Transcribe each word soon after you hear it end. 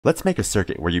Let's make a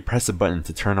circuit where you press a button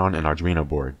to turn on an Arduino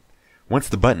board. Once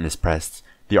the button is pressed,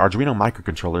 the Arduino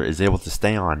microcontroller is able to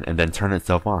stay on and then turn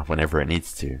itself off whenever it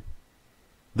needs to.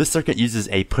 This circuit uses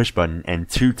a push button and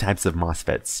two types of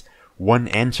MOSFETs, one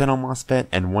N-channel MOSFET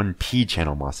and one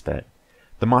P-channel MOSFET.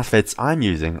 The MOSFETs I'm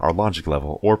using are logic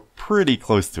level, or pretty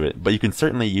close to it, but you can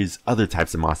certainly use other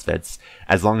types of MOSFETs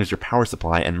as long as your power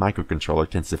supply and microcontroller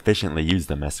can sufficiently use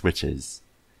them as switches.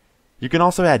 You can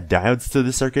also add diodes to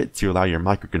the circuit to allow your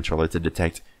microcontroller to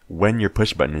detect when your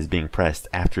push button is being pressed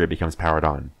after it becomes powered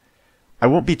on. I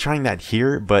won't be trying that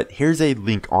here, but here's a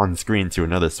link on screen to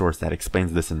another source that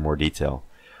explains this in more detail.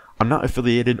 I'm not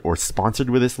affiliated or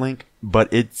sponsored with this link,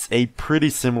 but it's a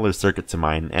pretty similar circuit to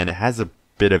mine and it has a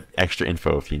bit of extra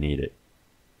info if you need it.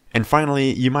 And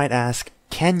finally, you might ask,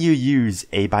 can you use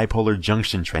a bipolar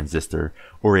junction transistor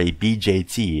or a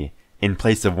BJT in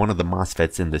place of one of the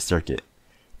MOSFETs in this circuit?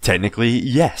 Technically,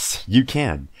 yes, you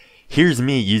can. Here's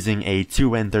me using a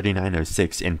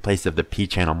 2N3906 in place of the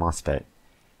P-channel MOSFET.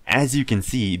 As you can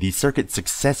see, the circuit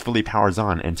successfully powers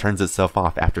on and turns itself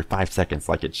off after 5 seconds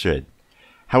like it should.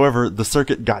 However, the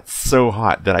circuit got so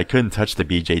hot that I couldn't touch the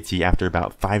BJT after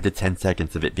about 5 to 10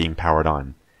 seconds of it being powered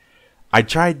on. I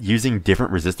tried using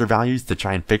different resistor values to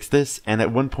try and fix this, and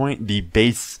at one point the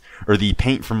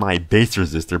paint from my base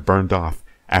resistor burned off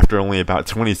after only about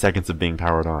 20 seconds of being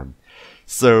powered on.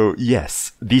 So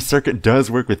yes, the circuit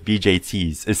does work with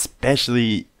BJTs,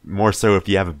 especially more so if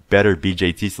you have a better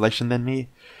BJT selection than me,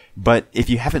 but if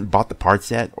you haven't bought the parts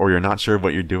yet or you're not sure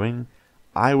what you're doing,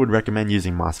 I would recommend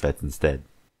using MOSFETs instead.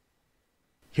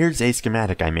 Here's a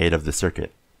schematic I made of the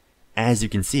circuit. As you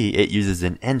can see, it uses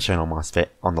an N-channel MOSFET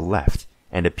on the left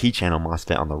and a P-channel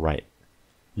MOSFET on the right.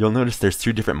 You'll notice there's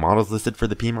two different models listed for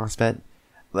the P MOSFET.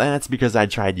 That's because I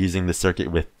tried using the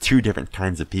circuit with two different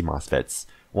kinds of P MOSFETs,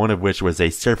 one of which was a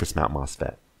surface mount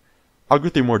MOSFET. I'll go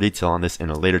through more detail on this in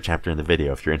a later chapter in the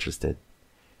video if you're interested.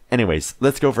 Anyways,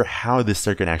 let's go over how this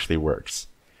circuit actually works.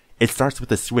 It starts with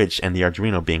the switch and the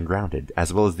Arduino being grounded,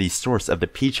 as well as the source of the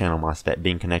P-channel MOSFET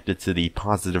being connected to the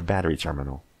positive battery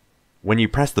terminal. When you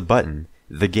press the button,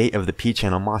 the gate of the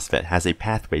P-channel MOSFET has a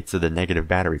pathway to the negative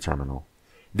battery terminal.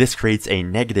 This creates a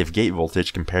negative gate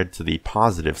voltage compared to the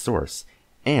positive source,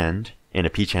 and, in a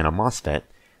P-channel MOSFET,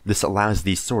 this allows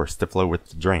the source to flow with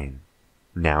the drain.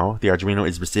 Now, the Arduino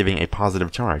is receiving a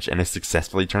positive charge and is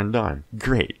successfully turned on.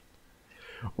 Great!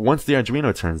 Once the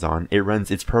Arduino turns on, it runs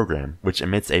its program, which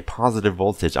emits a positive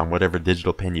voltage on whatever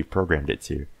digital pin you've programmed it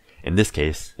to. In this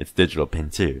case, it's digital pin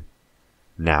 2.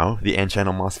 Now, the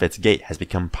N-channel MOSFET's gate has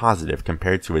become positive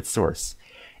compared to its source,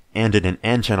 and in an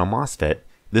N-channel MOSFET,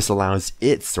 this allows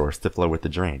its source to flow with the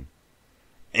drain.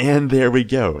 And there we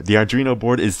go! The Arduino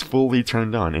board is fully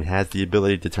turned on and has the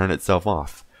ability to turn itself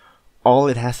off. All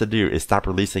it has to do is stop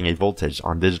releasing a voltage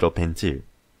on digital pin 2.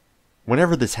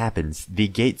 Whenever this happens, the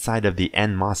gate side of the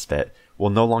N MOSFET will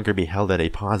no longer be held at a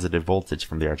positive voltage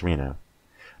from the Arduino.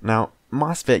 Now,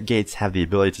 MOSFET gates have the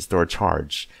ability to store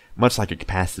charge, much like a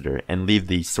capacitor, and leave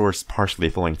the source partially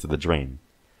flowing to the drain.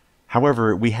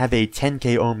 However, we have a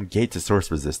 10k ohm gate to source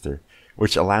resistor,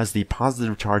 which allows the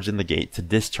positive charge in the gate to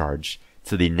discharge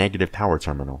to the negative power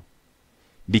terminal.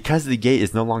 Because the gate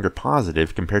is no longer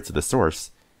positive compared to the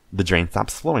source, the drain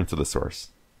stops flowing to the source.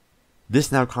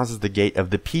 This now causes the gate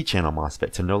of the P-channel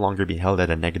MOSFET to no longer be held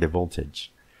at a negative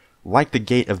voltage. Like the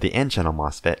gate of the N-channel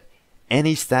MOSFET,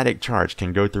 any static charge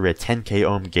can go through a 10k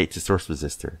ohm gate to source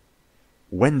resistor.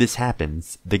 When this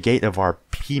happens, the gate of our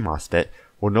P MOSFET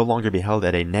will no longer be held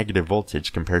at a negative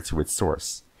voltage compared to its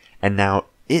source, and now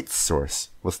its source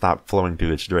will stop flowing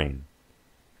through its drain.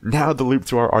 Now the loop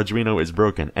to our Arduino is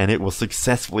broken and it will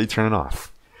successfully turn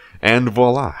off. And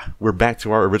voila, we're back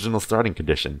to our original starting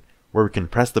condition, where we can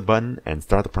press the button and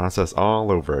start the process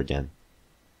all over again.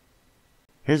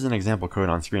 Here's an example code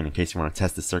on screen in case you want to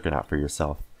test the circuit out for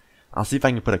yourself. I'll see if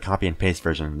I can put a copy and paste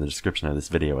version in the description of this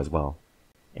video as well.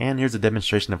 And here's a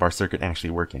demonstration of our circuit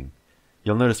actually working.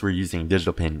 You'll notice we're using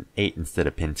digital pin 8 instead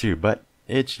of pin 2, but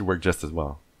it should work just as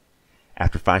well.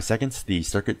 After 5 seconds, the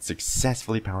circuit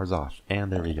successfully powers off,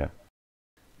 and there we go.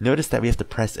 Notice that we have to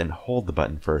press and hold the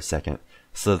button for a second,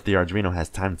 so that the Arduino has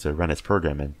time to run its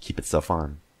program and keep itself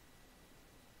on.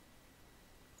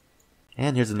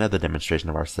 And here's another demonstration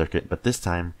of our circuit, but this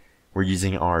time we're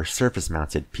using our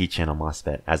surface-mounted P-channel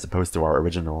MOSFET as opposed to our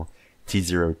original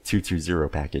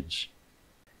T0220 package.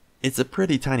 It's a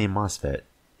pretty tiny MOSFET.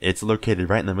 It's located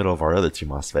right in the middle of our other two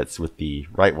MOSFETs, with the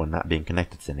right one not being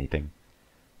connected to anything.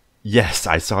 Yes,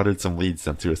 I soldered some leads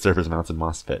onto a surface-mounted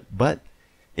MOSFET, but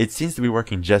it seems to be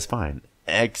working just fine,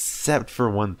 except for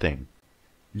one thing.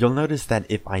 You'll notice that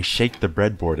if I shake the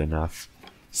breadboard enough,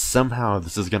 somehow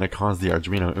this is going to cause the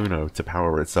Arduino Uno to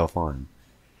power itself on.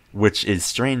 which is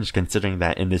strange considering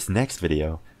that in this next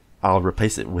video, I'll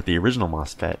replace it with the original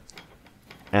MOSFET,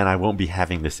 and I won't be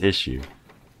having this issue.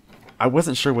 I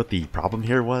wasn't sure what the problem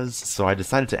here was, so I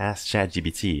decided to ask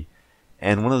ChatGPT,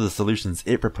 and one of the solutions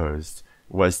it proposed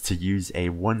was to use a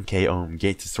 1k ohm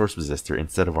gate to source resistor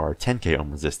instead of our 10k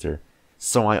ohm resistor.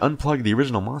 So I unplugged the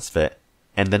original MOSFET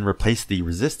and then replaced the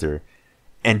resistor,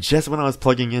 and just when I was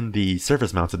plugging in the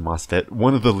surface mounted MOSFET,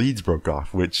 one of the leads broke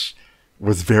off, which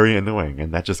was very annoying,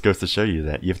 and that just goes to show you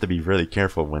that you have to be really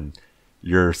careful when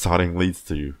you're soldering leads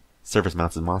to surface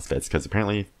mounted MOSFETs, because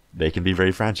apparently they can be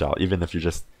very fragile, even if you're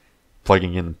just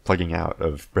plugging in, plugging out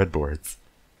of breadboards.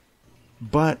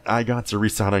 But I got to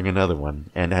resoldering another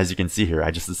one, and as you can see here, I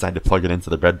just decided to plug it into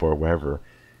the breadboard wherever,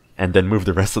 and then move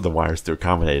the rest of the wires to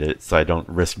accommodate it so I don't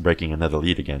risk breaking another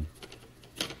lead again.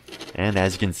 And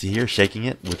as you can see here, shaking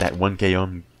it with that 1k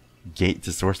ohm gate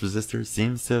to source resistor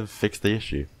seems to have fixed the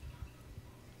issue.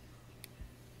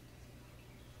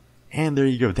 And there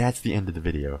you go, that's the end of the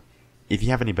video. If you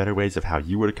have any better ways of how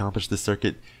you would accomplish this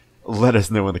circuit, let us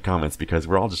know in the comments, because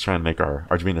we're all just trying to make our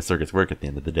Arduino circuits work at the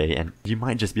end of the day, and you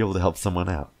might just be able to help someone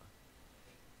out.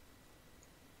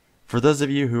 For those of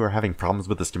you who are having problems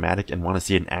with the schematic and want to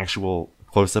see an actual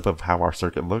close-up of how our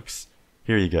circuit looks,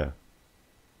 here you go.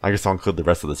 I guess I'll include the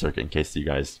rest of the circuit in case you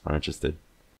guys are interested.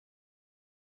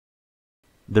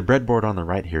 The breadboard on the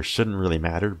right here shouldn't really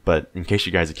matter, but in case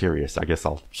you guys are curious, I guess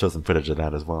I'll show some footage of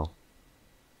that as well.